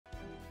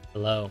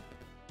Hello,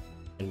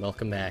 and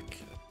welcome back,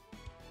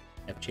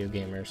 FGO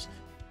gamers.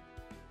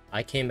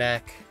 I came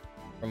back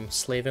from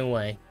slaving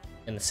away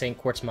in the St.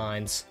 Quartz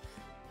mines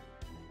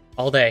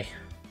all day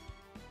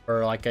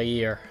for like a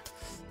year,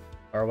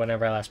 or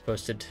whenever I last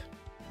posted,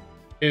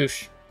 to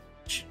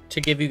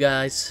give you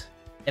guys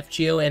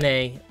FGO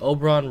NA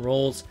Oberon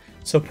rolls,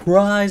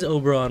 surprise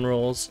Oberon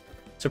rolls,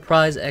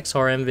 surprise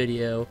XRM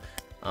video.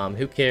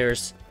 Who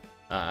cares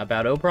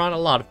about Oberon? A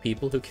lot of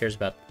people. Who cares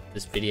about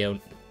this video?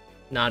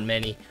 Not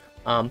many.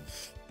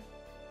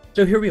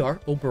 So here we are,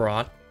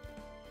 Oberon.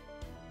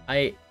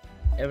 I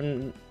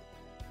am...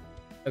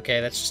 Okay,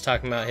 that's just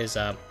talking about his,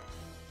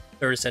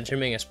 third ascension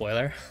being a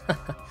spoiler.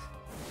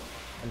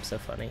 I'm so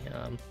funny.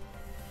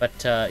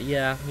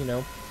 Yeah, you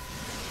know,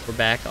 we're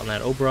back on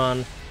that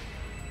Oberon.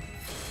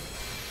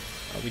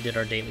 We did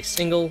our daily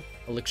single,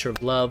 Elixir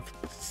of Love.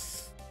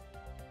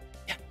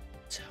 Yeah,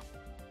 so...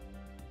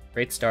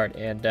 Great start,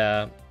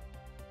 and,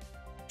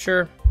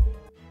 sure.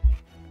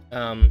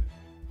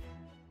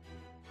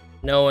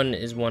 No one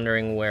is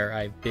wondering where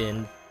I've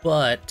been,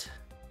 but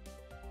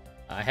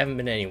I haven't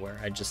been anywhere.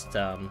 I just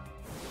been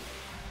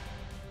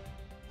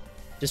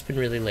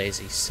really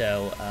lazy,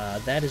 so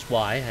that is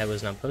why I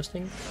was not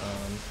posting.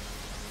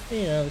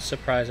 You know,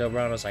 surprise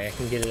Oberon, I was like, I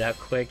can get it out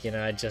quick. You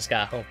know, I just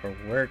got home from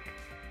work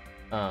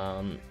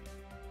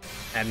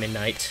at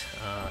midnight,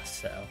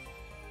 so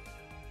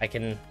I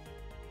can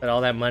put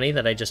all that money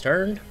that I just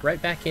earned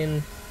right back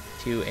in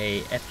to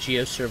a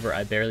FGO server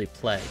I barely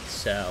play.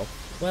 So,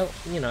 well,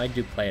 you know, I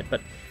do play it, but,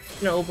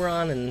 you know,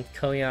 Oberon and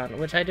Koyan,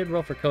 which I did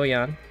roll for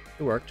Koyan,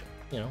 it worked,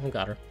 you know, who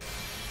got her.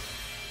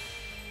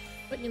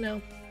 But, you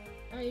know,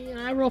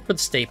 I roll for the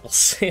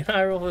staples.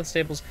 I roll for the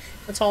staples.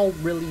 That's all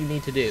really you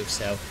need to do,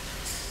 so,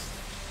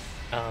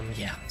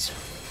 yeah, so,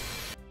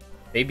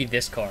 maybe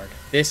this card.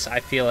 This,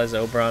 I feel, as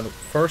Oberon,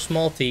 first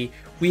multi,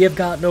 we have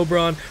gotten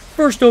Oberon,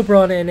 first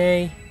Oberon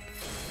NA.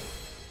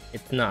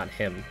 It's not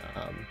him,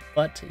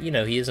 but, you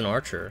know, he is an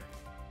archer.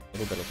 A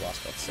little bit of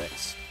Lost Belt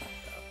 6.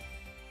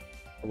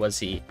 Or was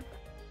he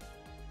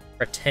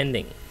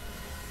pretending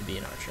to be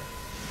an archer?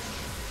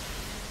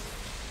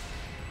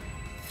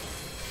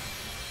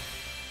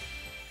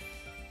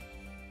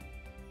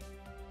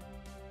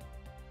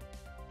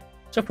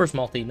 So first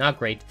multi, not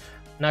great.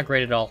 Not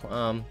great at all.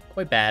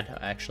 Quite bad,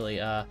 actually.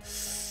 You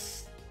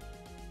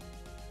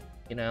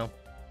know.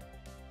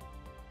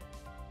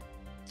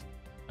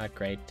 Not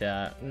great.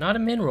 Not a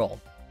min roll.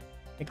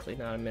 Technically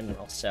not a min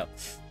roll, so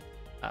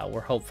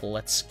we're hopeful.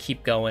 Let's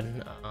keep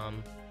going.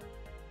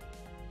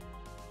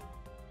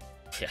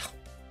 Yeah,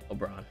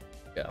 Oberon,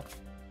 go.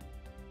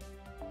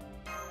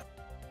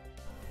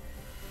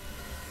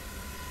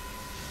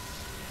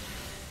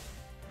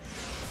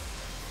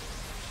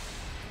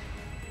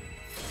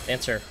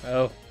 Answer.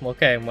 Oh,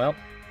 okay, well.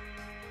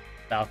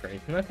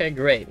 Valkyrie. Okay,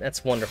 great.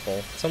 That's wonderful.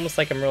 It's almost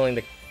like I'm rolling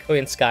the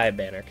Koyan Sky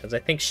banner, because I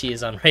think she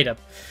is on right up,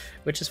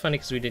 which is funny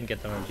because we didn't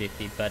get them on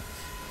GP, but,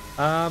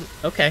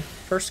 okay.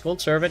 First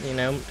Gold Servant, you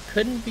know,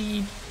 could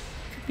be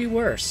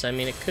worse. I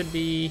mean, it could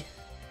be...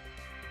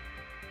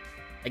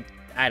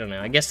 I don't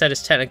know. I guess that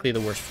is technically the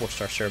worst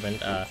 4-star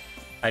servant,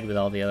 tied with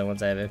all the other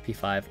ones. I have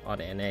MP5 on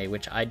NA,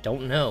 which I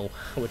don't know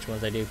which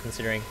ones I do,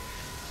 considering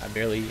I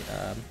barely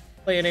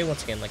play NA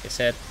once again, like I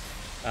said.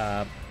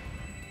 But,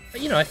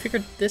 you know, I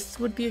figured this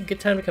would be a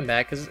good time to come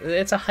back, because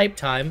it's a hype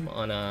time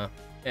on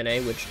NA,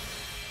 which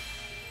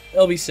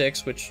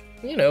LB6, which,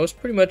 you know, is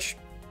pretty much,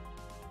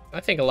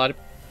 I think, a lot of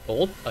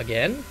gold.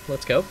 Again,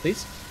 let's go,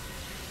 please.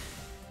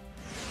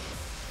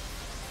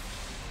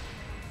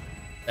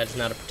 That is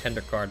not a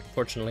pretender card,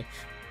 unfortunately.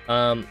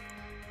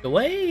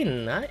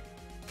 Gawain,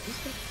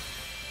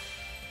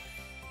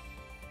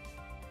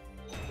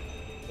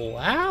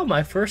 wow,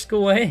 my first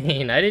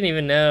Gawain. I didn't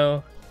even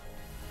know.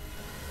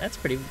 That's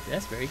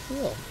very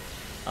cool.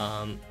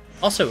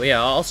 Also, yeah,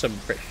 also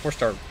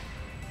 4-star,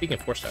 speaking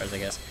of 4-stars, I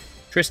guess,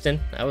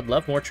 Tristan. I would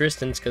love more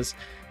Tristans, because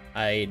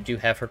I do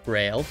have her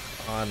grailed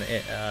on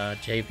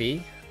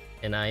JP,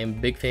 and I am a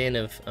big fan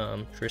of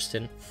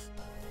Tristan.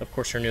 Of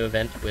course, her new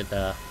event with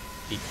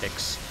Beat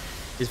Picks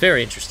is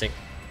very interesting,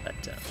 but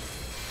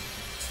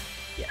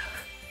yeah.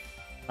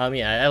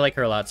 Yeah, I like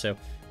her a lot, so I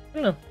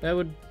don't know, I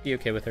would be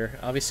okay with her.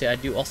 Obviously, I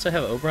do also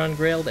have Oberon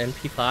grailed,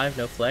 MP5,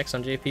 no flex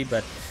on JP,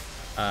 but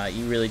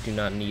you really do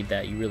not need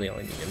that. You really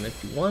only need an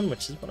MP1,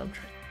 which is what I'm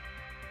trying.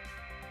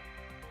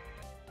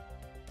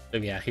 So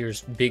yeah,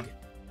 here's big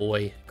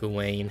boy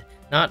Gawain,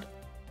 not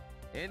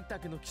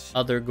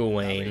other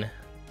Gawain,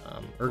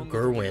 or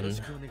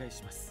Gerwin,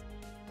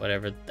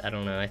 whatever, I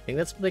don't know. I think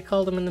that's what they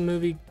called him in the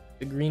movie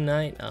The Green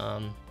Knight.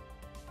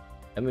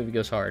 That movie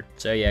goes hard.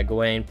 So yeah,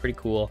 Gawain, pretty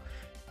cool.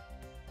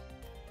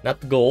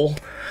 Not the goal,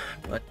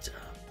 but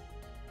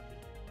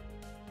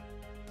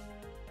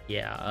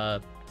yeah,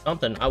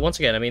 something. Once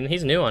again, I mean,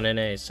 he's new on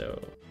NA, so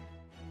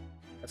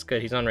that's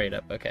good. He's on rate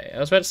up. Okay, I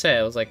was about to say,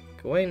 I was like,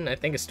 Gawain, I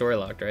think is story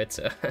locked, right?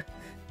 So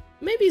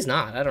maybe he's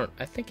not.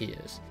 I think he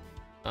is.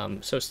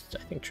 So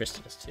I think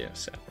Tristan is too.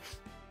 So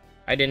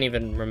I didn't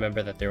even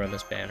remember that they were on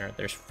this banner.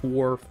 There's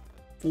four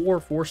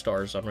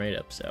 4-stars on rate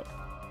up. So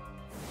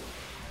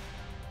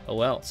Oh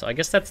well, so I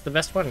guess that's the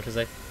best one, because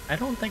I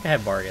don't think I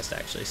have Vargas,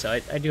 actually. So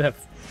I do have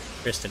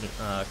Tristan,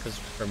 because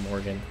for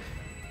Morgan.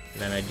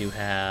 And then I do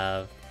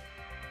have...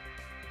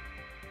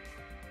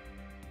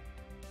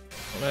 I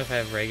don't know if I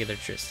have regular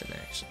Tristan,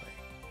 actually.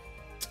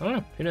 I don't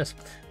know, who knows?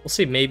 We'll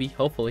see, maybe,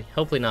 hopefully.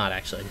 Hopefully not,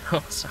 actually. No,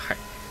 sorry.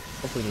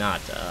 Hopefully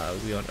not.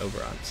 We want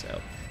Oberon,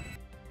 so...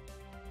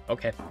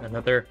 Okay,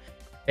 another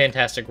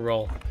fantastic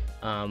roll.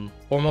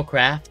 Formal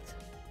Craft,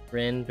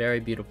 Rin, very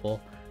beautiful.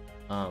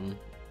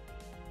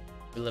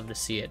 We love to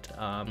see it.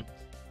 More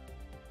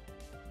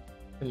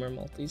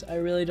multis. I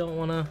really don't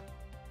want to.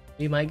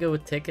 We might go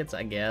with tickets,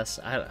 I guess.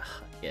 I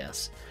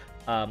guess.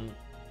 I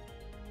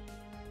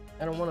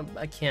don't want to.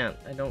 I can't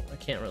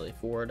really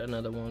afford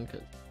another one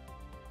because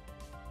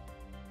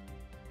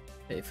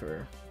pay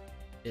for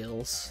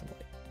bills.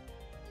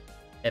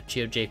 Like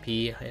FGO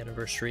JP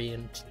anniversary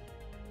in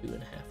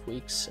 2.5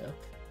 weeks.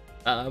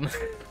 So,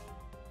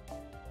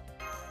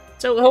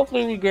 so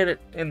hopefully we get it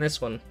in this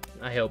one.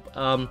 I hope.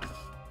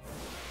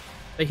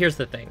 But here's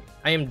the thing.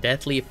 I am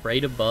deathly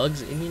afraid of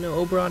bugs, and you know,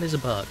 Oberon is a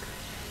bug.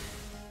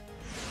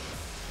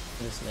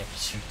 Just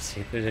see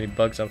if there's any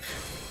bugs on.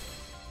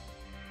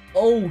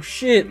 Oh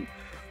shit!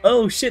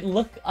 Oh shit!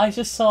 Look, I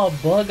just saw a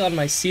bug on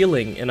my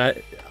ceiling, and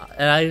I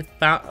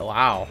found.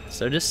 Wow.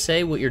 So just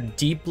say what you're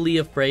deeply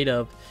afraid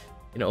of,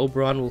 and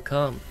Oberon will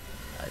come,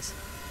 guys.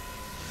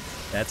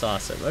 That's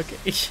awesome.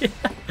 Okay.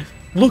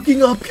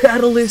 Looking up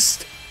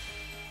Catalyst.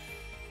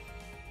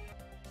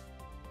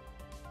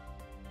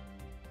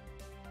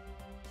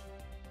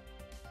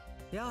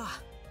 Yeah,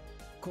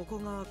 ここ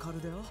がカ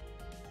ルデラ。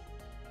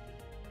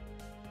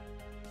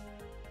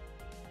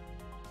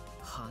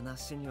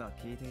話には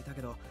聞いていた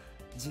けど、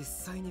実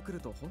際に来る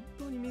と本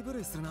当に身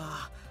震いする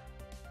な。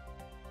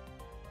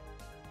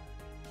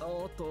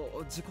おっ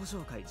と、自己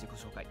紹介。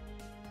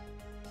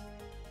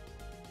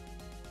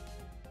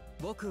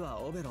僕は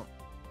オベロン、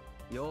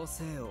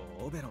妖精王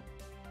オベロン。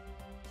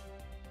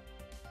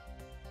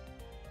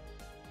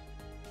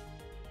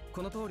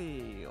この通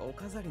りお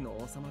飾りの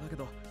王様だけ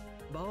ど、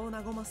場を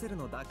和ませる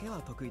のだけは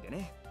得意で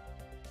ね。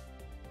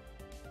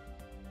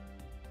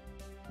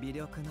微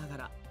力なが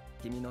ら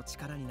君の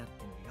力になっ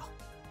てみるよ。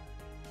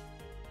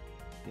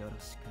よろ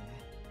しくね。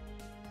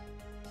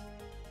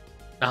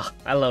Ah,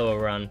 I love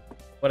Oberon.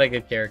 What a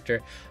good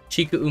character.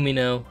 Chika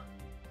Umino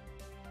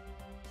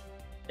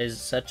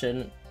is such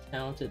a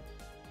talented...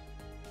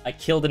 I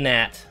killed a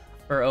gnat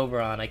for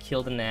Oberon. I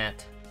killed a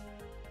gnat.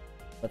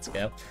 Let's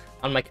go.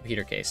 On my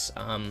computer case.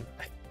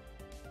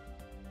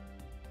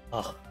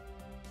 Oh.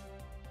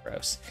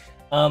 Gross.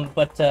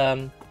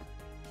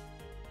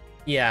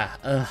 Yeah,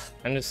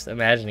 I'm just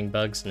imagining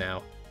bugs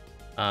now.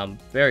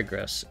 Very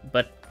gross.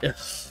 But,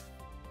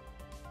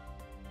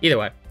 either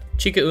way.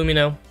 Chika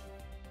Umino,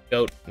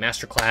 GOAT,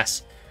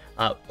 Masterclass.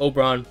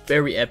 Oberon,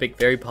 very epic,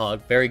 very pog,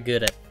 very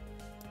good at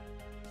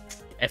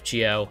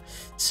FGO.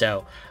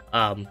 So,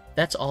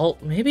 that's all.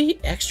 Maybe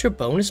extra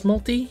bonus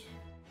multi?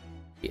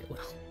 Yeah, well,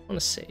 I want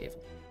to save.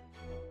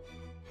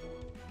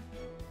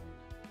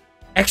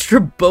 Extra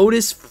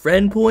bonus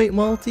friend point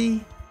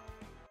multi?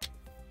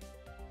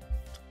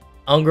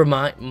 Unger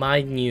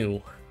my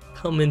new.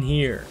 Come in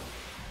here.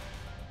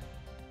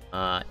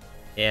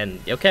 And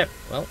okay,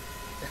 well.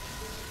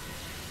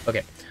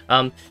 Okay.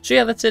 So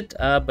yeah, that's it.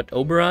 But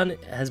Oberon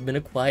has been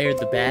acquired.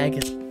 The bag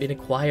has been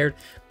acquired.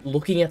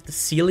 Looking at the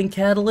ceiling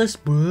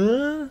catalyst,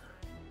 bruh.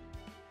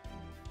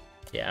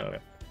 Yeah, I don't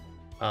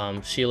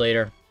know. See you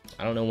later.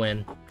 I don't know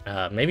when.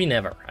 Maybe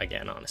never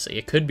again, honestly.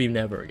 It could be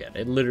never again.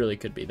 It literally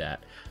could be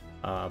that.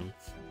 Or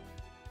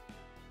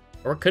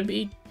it could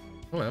be,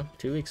 I don't know,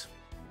 2 weeks.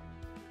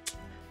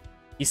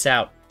 Peace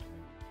out,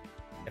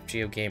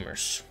 FGO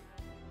gamers.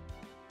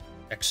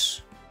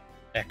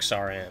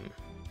 XRM.